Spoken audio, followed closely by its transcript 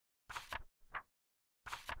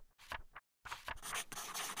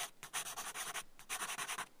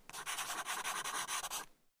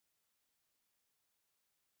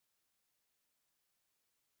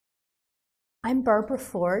I'm Barbara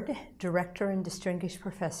Ford, Director and Distinguished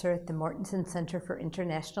Professor at the Mortenson Center for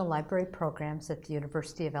International Library Programs at the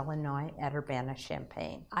University of Illinois at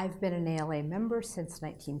Urbana-Champaign. I've been an ALA member since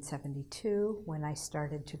 1972 when I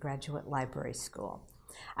started to graduate library school.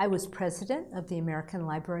 I was president of the American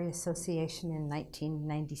Library Association in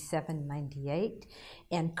 1997-98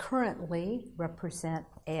 and currently represent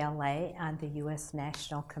ALA on the U.S.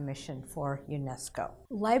 National Commission for UNESCO.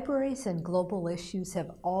 Libraries and global issues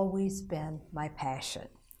have always been my passion.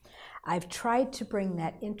 I've tried to bring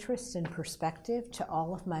that interest and perspective to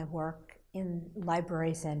all of my work in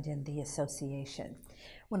libraries and in the association.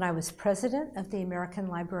 When I was president of the American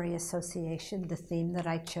Library Association, the theme that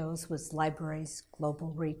I chose was Libraries,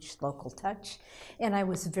 Global Reach, Local Touch, and I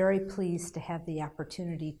was very pleased to have the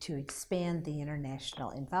opportunity to expand the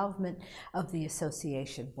international involvement of the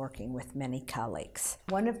association, working with many colleagues.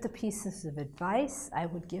 One of the pieces of advice I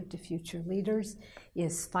would give to future leaders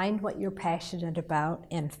is find what you're passionate about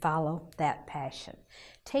and follow that passion.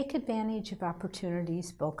 Take advantage of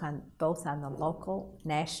opportunities both on the local,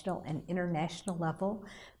 national, and international level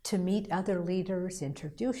to meet other leaders,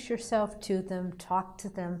 introduce yourself to them, talk to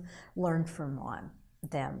them, learn from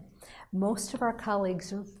them. Most of our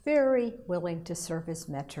colleagues are very willing to serve as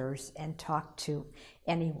mentors and talk to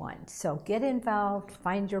anyone. So get involved,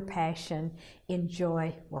 find your passion,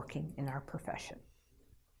 enjoy working in our profession.